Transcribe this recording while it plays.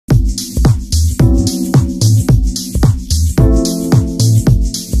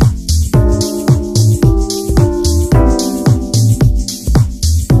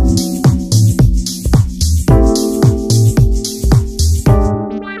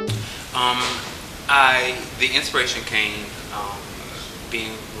The inspiration came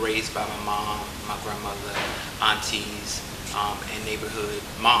being raised by my mom, my grandmother, aunties, and neighborhood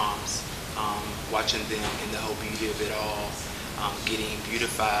moms, watching them in the whole beauty of it all, getting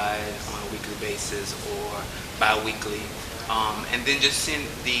beautified on a weekly basis or bi-weekly, and then just seeing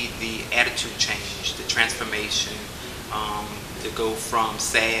the attitude change, the transformation, to go from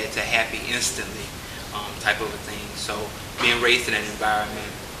sad to happy instantly, type of a thing. So being raised in that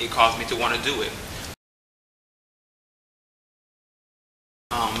environment, it caused me to want to do it.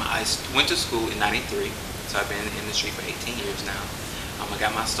 I went to school in '93, so I've been in the industry for 18 years now. I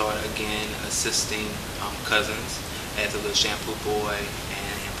got my start again assisting cousins as a little shampoo boy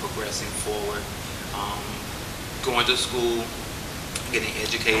and progressing forward. Going to school, getting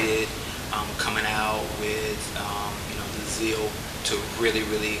educated, coming out with the zeal to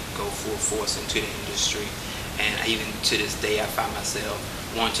really go full force into the industry. And even to this day, I find myself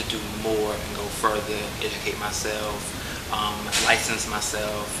wanting to do more and go further, educate myself, license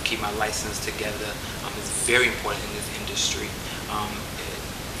myself, keep my license together. It's very important in this industry.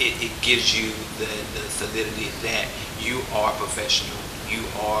 It gives you the solidity that you are a professional, you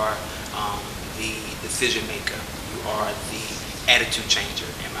are the decision maker, you are the attitude changer,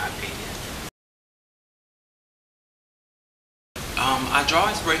 in my opinion. I draw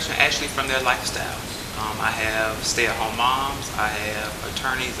inspiration actually from their lifestyle. I have stay-at-home moms, I have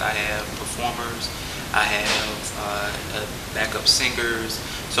attorneys, I have performers, I have backup singers.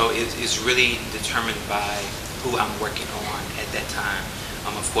 So it's really determined by who I'm working on at that time.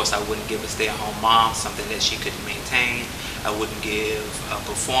 Of course, I wouldn't give a stay-at-home mom something that she couldn't maintain. I wouldn't give a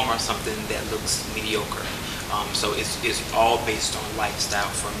performer something that looks mediocre. So it's all based on lifestyle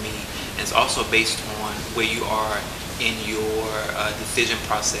for me. And it's also based on where you are in your decision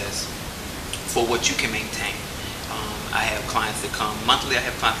process for what you can maintain. I have clients that come monthly, I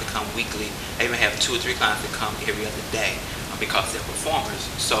have clients that come weekly. I even have 2 or 3 clients that come every other day because they're performers.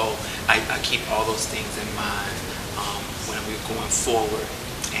 So I keep all those things in mind when we're going forward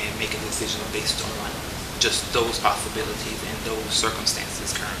and making decisions based on just those possibilities and those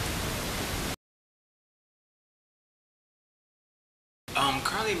circumstances currently.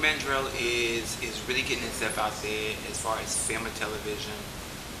 Currently Mandrill is really getting itself out there as far as film and television.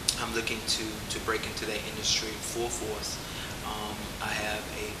 I'm looking to break into that industry full force. I have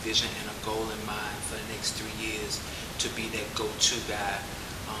a vision and a goal in mind for the next 3 years to be that go-to guy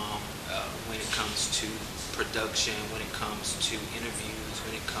when it comes to production, when it comes to interviews,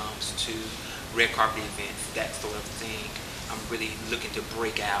 when it comes to red carpet events, that sort of thing. I'm really looking to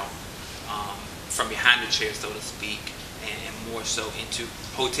break out from behind the chair, so to speak, and more so into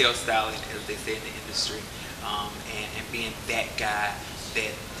hotel styling, as they say in the industry, and being that guy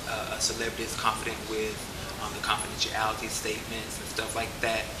that a celebrity is confident with, the confidentiality statements and stuff like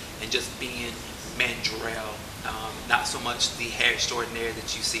that, and just being Mandrill, not so much the hair extraordinaire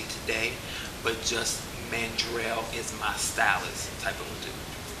that you see today, but just Mandrill is my stylist type of dude.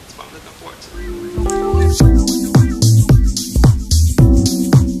 That's what I'm looking forward to.